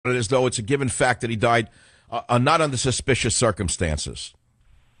it as though it's a given fact that he died not under suspicious circumstances.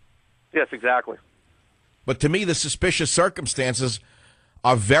 Yes, exactly. But to me, the suspicious circumstances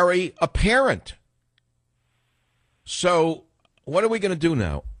are very apparent. So what are we going to do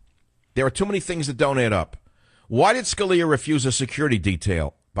now? There are too many things that don't add up. Why did Scalia refuse a security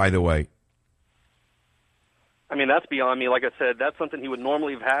detail, by the way? I mean, that's beyond me. Like I said, that's something he would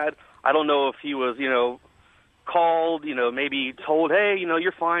normally have had. I don't know if he was, called, maybe told, hey,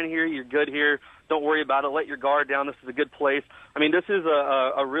 you're fine here, you're good here, don't worry about it, let your guard down, this is a good place. I mean, this is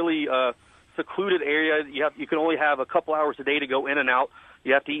a really secluded area. You can only have a couple hours a day to go in and out.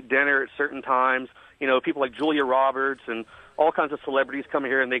 You have to eat dinner at certain times. People like Julia Roberts and all kinds of celebrities come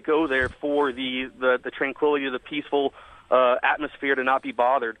here, and they go there for the tranquility, the peaceful atmosphere, to not be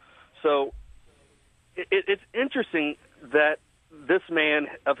bothered. So it's interesting that this man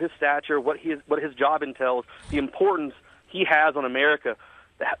of his stature, what his job entails, the importance he has on America,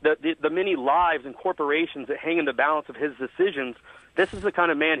 the many lives and corporations that hang in the balance of his decisions. This is the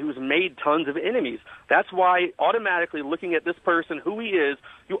kind of man who's made tons of enemies. That's why automatically looking at this person, who he is,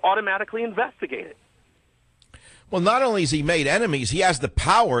 you automatically investigate it. Well, not only has he made enemies, he has the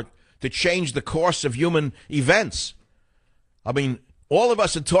power to change the course of human events. I mean, all of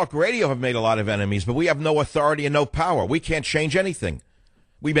us in talk radio have made a lot of enemies, but we have no authority and no power. We can't change anything.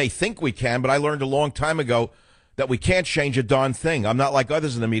 We may think we can, but I learned a long time ago that we can't change a darn thing. I'm not like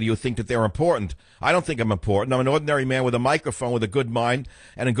others in the media who think that they're important. I don't think I'm important. I'm an ordinary man with a microphone, with a good mind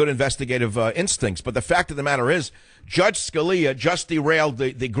and a good investigative instincts. But the fact of the matter is, Judge Scalia just derailed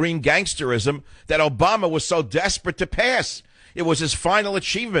the green gangsterism that Obama was so desperate to pass. It was his final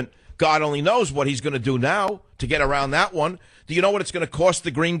achievement. God only knows what he's going to do now to get around that one. Do you know what it's going to cost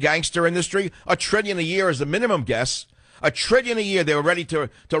the green gangster industry? $1 trillion a year is the minimum guess. $1 trillion a year. They were ready to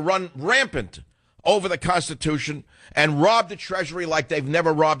run rampant over the Constitution and rob the Treasury like they've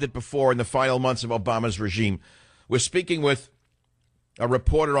never robbed it before in the final months of Obama's regime. We're speaking with a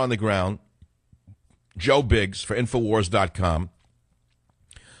reporter on the ground, Joe Biggs, for Infowars.com,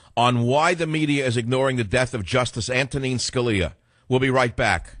 on why the media is ignoring the death of Justice Antonin Scalia. We'll be right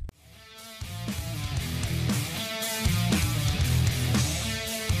back.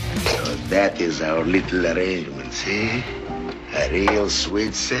 So that is our little arrangement, see? A real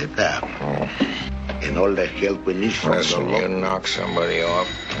sweet setup. And all the help we need from Listen, you knock somebody off,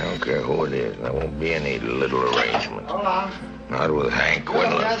 I don't care who it is. There won't be any little arrangement. Hold on. Not with Hank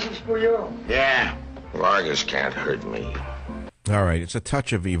Quinlan. Message for you. Yeah. Vargas can't hurt me. All right, it's A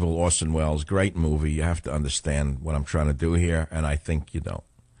Touch of Evil, Orson Welles. Great movie. You have to understand what I'm trying to do here, and I think you don't.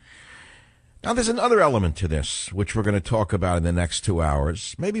 Now, there's another element to this, which we're going to talk about in the next 2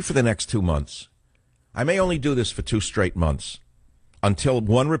 hours, maybe for the next 2 months. I may only do this for 2 straight months until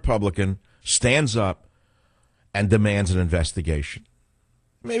one Republican stands up and demands an investigation.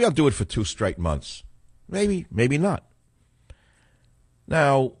 Maybe I'll do it for 2 straight months. Maybe not.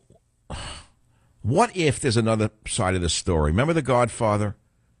 Now, what if there's another side of the story? Remember The Godfather?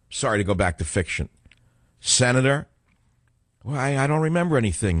 Sorry to go back to fiction. Senator? Well, I don't remember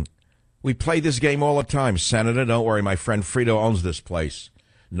anything. We play this game all the time. Senator, don't worry, my friend Frito owns this place.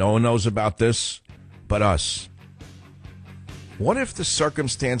 No one knows about this but us. What if the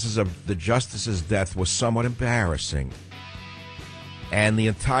circumstances of the justice's death was somewhat embarrassing, and the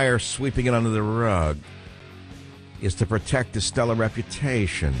entire sweeping it under the rug is to protect his stellar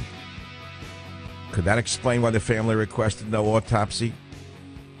reputation? Could that explain why the family requested no autopsy,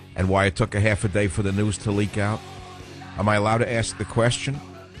 and why it took a half a day for the news to leak out? Am I allowed to ask the question?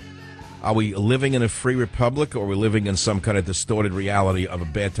 Are we living in a free republic, or are we living in some kind of distorted reality of a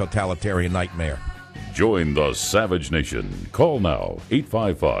bad totalitarian nightmare? Join the Savage Nation. Call now,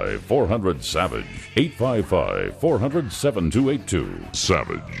 855-400-SAVAGE, 855-400-7282.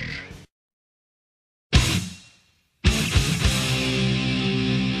 Savage.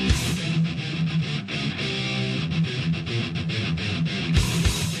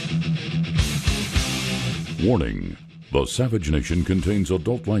 Warning. The Savage Nation contains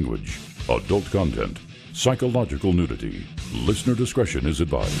adult language, adult content, psychological nudity. Listener discretion is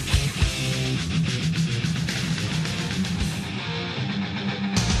advised.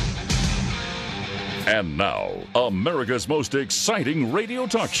 And now, America's most exciting radio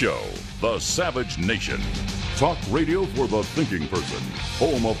talk show, The Savage Nation. Talk radio for the thinking person,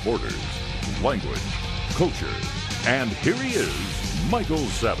 home of borders, language, culture. And here he is, Michael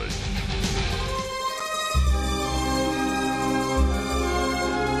Savage.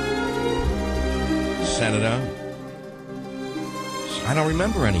 Senator, I don't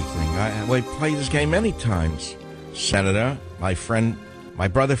remember anything. We played this game many times. Senator, my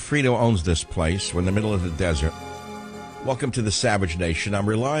brother Frito owns this place. We're in the middle of the desert. Welcome to the Savage Nation. I'm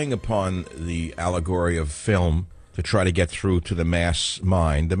relying upon the allegory of film to try to get through to the mass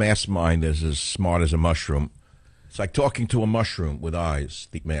mind. The mass mind is as smart as a mushroom. It's like talking to a mushroom with eyes,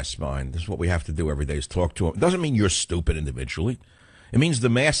 the mass mind. This is what we have to do every day, is talk to them. It doesn't mean you're stupid individually. It means the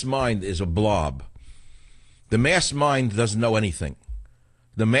mass mind is a blob. The mass mind doesn't know anything.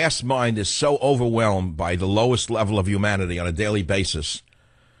 The mass mind is so overwhelmed by the lowest level of humanity on a daily basis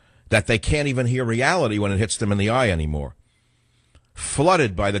that they can't even hear reality when it hits them in the eye anymore.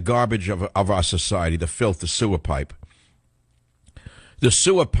 Flooded by the garbage of our society, the filth, the sewer pipe. The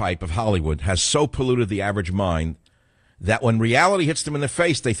sewer pipe of Hollywood has so polluted the average mind that when reality hits them in the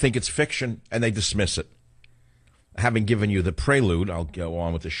face, they think it's fiction and they dismiss it. Having given you the prelude, I'll go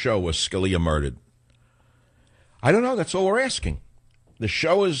on with the show. Was Scalia murdered? I don't know. That's all we're asking. The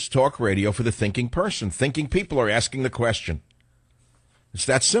show is talk radio for the thinking person. Thinking people are asking the question. It's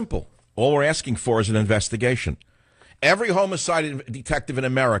that simple. All we're asking for is an investigation. Every homicide detective in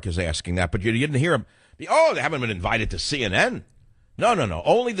America is asking that, but you didn't hear them. Oh, they haven't been invited to CNN. No.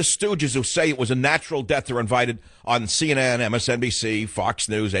 Only the stooges who say it was a natural death are invited on CNN, MSNBC, Fox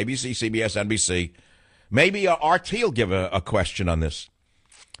News, ABC, CBS, NBC. Maybe RT will give a question on this.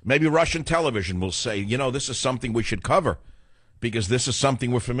 Maybe Russian television will say, this is something we should cover because this is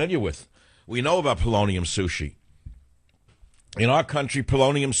something we're familiar with. We know about polonium sushi. In our country,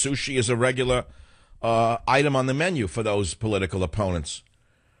 polonium sushi is a regular item on the menu for those political opponents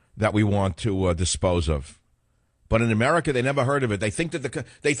that we want to dispose of. But in America, they never heard of it. They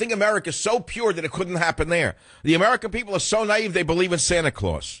think America's so pure that it couldn't happen there. The American people are so naive they believe in Santa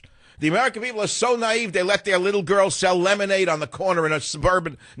Claus. The American people are so naive they let their little girls sell lemonade on the corner in a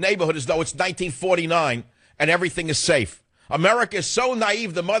suburban neighborhood as though it's 1949 and everything is safe. America is so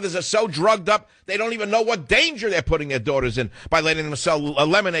naive, the mothers are so drugged up, they don't even know what danger they're putting their daughters in by letting them sell a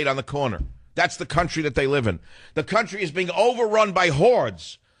lemonade on the corner. That's the country that they live in. The country is being overrun by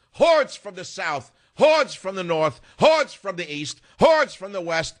hordes. Hordes from the south, hordes from the north, hordes from the east, hordes from the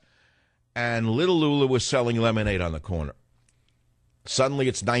west. And little Lulu was selling lemonade on the corner. Suddenly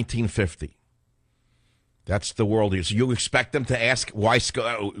it's 1950. That's the world. So you expect them to ask why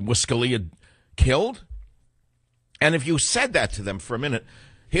was Scalia killed? And if you said that to them for a minute,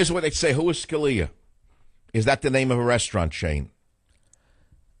 here's what they'd say. Who is Scalia? Is that the name of a restaurant chain?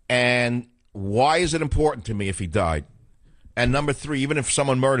 And why is it important to me if he died? And number three, even if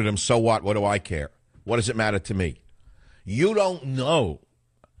someone murdered him, so what? What do I care? What does it matter to me? You don't know.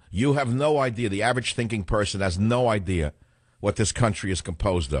 You have no idea. The average thinking person has no idea what this country is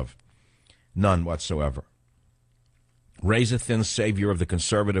composed of. None whatsoever. Razor-thin savior of the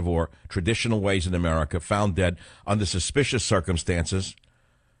conservative or traditional ways in America, found dead under suspicious circumstances,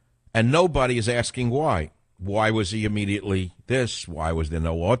 and nobody is asking why. Why was he immediately this? Why was there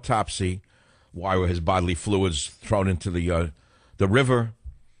no autopsy? Why were his bodily fluids thrown into the river?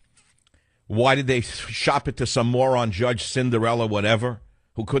 Why did they shop it to some moron Judge Cinderella whatever,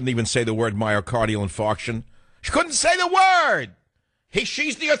 who couldn't even say the word myocardial infarction? She couldn't say the word!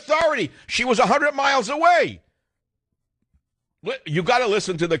 She's the authority. She was 100 miles away. You got to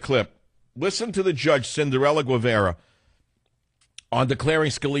listen to the clip. Listen to the judge, Cinderella Guevara, on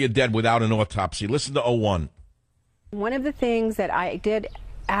declaring Scalia dead without an autopsy. Listen to 01. One of the things that I did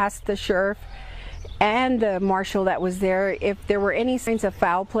ask the sheriff and the marshal that was there if there were any signs of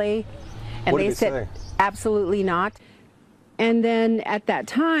foul play, and they said absolutely not. And then at that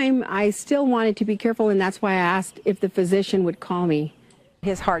time, I still wanted to be careful, and that's why I asked if the physician would call me.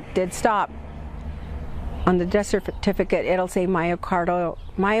 His heart did stop. On the death certificate, it'll say myocardial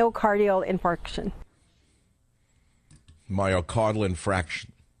infarction. Myocardial infarction.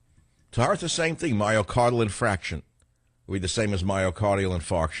 To her, it's the same thing. Myocardial infarction. Would be the same as myocardial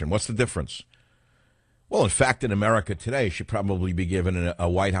infarction. What's the difference? Well, in fact, in America today, she'd probably be given a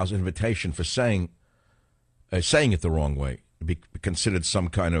White House invitation for saying it the wrong way. It'd be considered some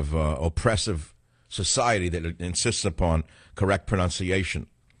kind of oppressive society that insists upon correct pronunciation.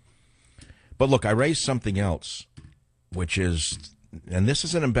 But look, I raised something else, which is, and this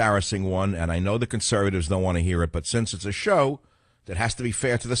is an embarrassing one, and I know the conservatives don't want to hear it, but since it's a show that has to be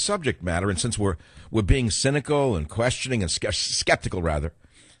fair to the subject matter, and since we're being cynical and questioning and skeptical,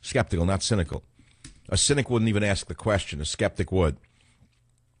 not cynical. A cynic wouldn't even ask the question. A skeptic would.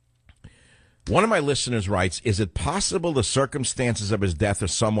 One of my listeners writes, is it possible the circumstances of his death are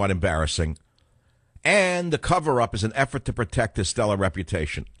somewhat embarrassing, and the cover-up is an effort to protect his stellar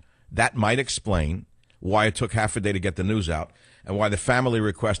reputation? That might explain why it took half a day to get the news out and why the family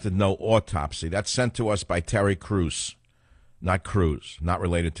requested no autopsy. That's sent to us by Terry Crews, not Cruz, not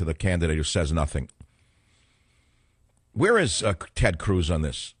related to the candidate who says nothing. Where is Ted Cruz on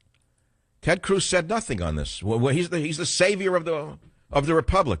this? Ted Cruz said nothing on this. Well, he's the savior of the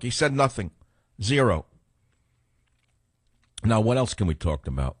republic. He said nothing. Zero. Now, what else can we talk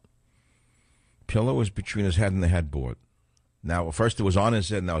about? Pillow was between his head and the headboard. Now, first it was on his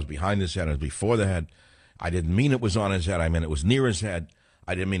head, now it was behind his head, it was before the head. I didn't mean it was on his head. I meant it was near his head.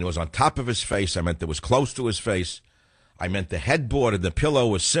 I didn't mean it was on top of his face. I meant it was close to his face. I meant the headboard and the pillow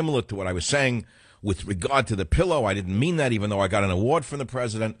was similar to what I was saying with regard to the pillow. I didn't mean that, even though I got an award from the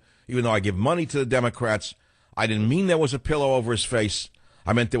president, even though I give money to the Democrats. I didn't mean there was a pillow over his face.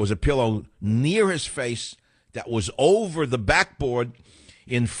 I meant there was a pillow near his face that was over the backboard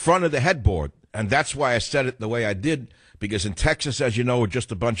in front of the headboard. And that's why I said it the way I did, because in Texas, as you know, we're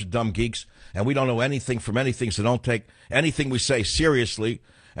just a bunch of dumb geeks, and we don't know anything from anything, so don't take anything we say seriously.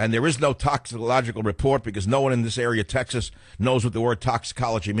 And there is no toxicological report because no one in this area of Texas knows what the word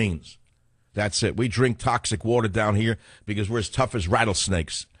toxicology means. That's it. We drink toxic water down here because we're as tough as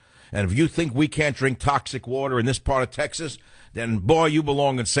rattlesnakes. And if you think we can't drink toxic water in this part of Texas, then, boy, you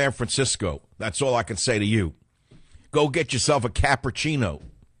belong in San Francisco. That's all I can say to you. Go get yourself a cappuccino.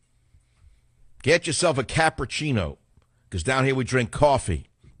 Get yourself a cappuccino, because down here we drink coffee,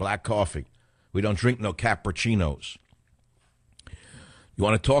 black coffee. We don't drink no cappuccinos. You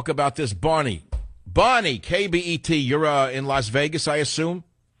want to talk about this? Barney, KBET, you're in Las Vegas, I assume?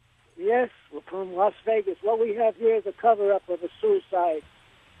 Yes, we're from Las Vegas. What we have here is a cover-up of a suicide.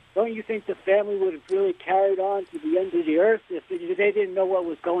 Don't you think the family would have really carried on to the end of the earth if they didn't know what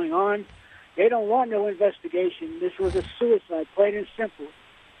was going on? They don't want no investigation. This was a suicide, plain and simple.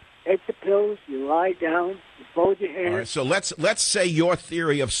 Take the pills, you lie down, you fold your hands. All right, so let's say your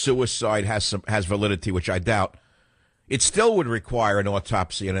theory of suicide has validity, which I doubt. It still would require an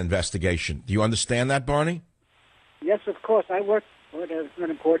autopsy and investigation. Do you understand that, Barney? Yes, of course. I worked. Well, that's not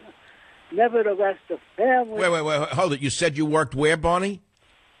important. Nevertheless, the family. Wait, hold it. You said you worked where, Barney?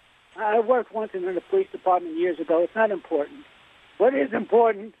 I worked once in the police department years ago. It's not important. What is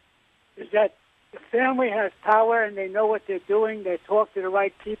important is that the family has power and they know what they're doing. They talk to the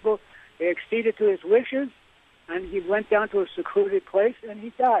right people. They acceded to his wishes, and he went down to a secluded place and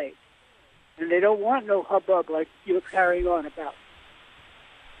he died. And they don't want no hubbub like you're carrying on about.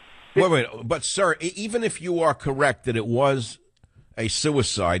 Wait, but sir, even if you are correct that it was a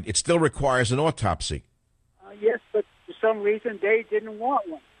suicide, it still requires an autopsy. Yes, but for some reason they didn't want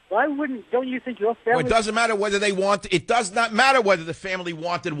one. Why wouldn't? Don't you think your family? Well, it doesn't matter whether they want. It does not matter whether the family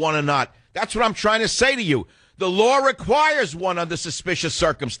wanted one or not. That's what I'm trying to say to you. The law requires one under suspicious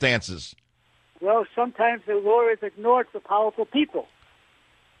circumstances. Well, sometimes the law is ignored for powerful people.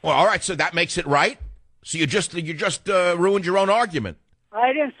 Well, all right, so that makes it right. So you just ruined your own argument.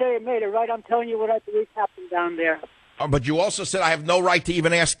 I didn't say it made it right. I'm telling you what I believe happened down there. But you also said I have no right to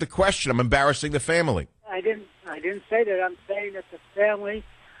even ask the question. I'm embarrassing the family. I didn't say that. I'm saying that the family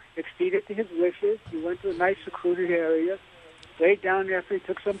acceded to his wishes. He went to a nice secluded area, laid down there after he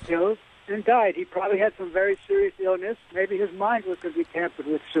took some pills, and died. He probably had some very serious illness. Maybe his mind was going to be tampered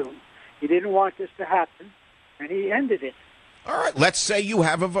with soon. He didn't want this to happen, and he ended it. All right, let's say you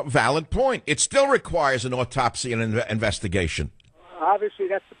have a valid point. It still requires an autopsy and an investigation. Obviously,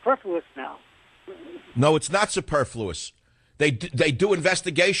 that's superfluous now. No, it's not superfluous. They do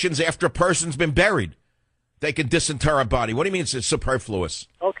investigations after a person's been buried. They can disinter a body. What do you mean it's superfluous?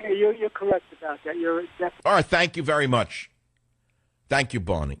 Okay, you're correct about that. You're definitely... All right, thank you very much. Thank you,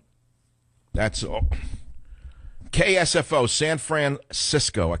 Barney. That's all. KSFO, San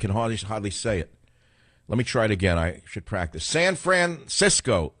Francisco. I can hardly say it. Let me try it again. I should practice. San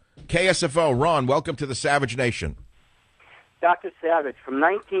Francisco, KSFO. Ron, welcome to the Savage Nation. Dr. Savage, from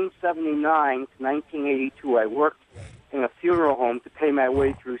 1979 to 1982, I worked in a funeral home to pay my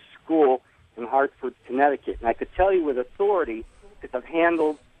way through school in Hartford, Connecticut. And I could tell you with authority, because I've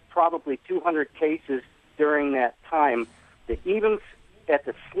handled probably 200 cases during that time, that even at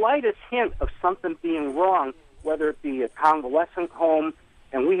the slightest hint of something being wrong, whether it be a convalescent home,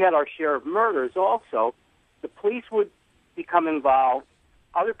 and we had our share of murders also, the police would become involved,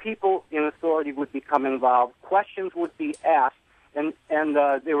 other people in authority would become involved, questions would be asked, and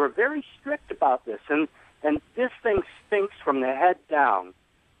they were very strict about this. And this thing stinks from the head down.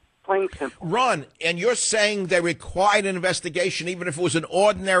 Plain simple. Ron, and you're saying they required an investigation even if it was an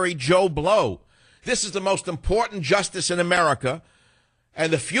ordinary Joe Blow. This is the most important justice in America,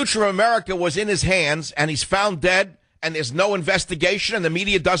 and the future of America was in his hands, and he's found dead, and there's no investigation, and the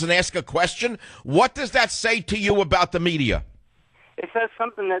media doesn't ask a question. What does that say to you about the media? It says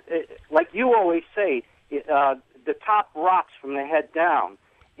something that, like you always say, the top rots from the head down.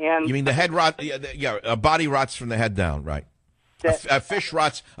 And you mean the head rot? Yeah, a body rots from the head down, right? A fish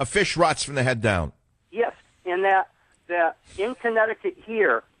rots from the head down. Yes, and that in Connecticut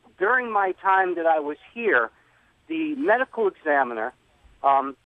here, during my time that I was here, the medical examiner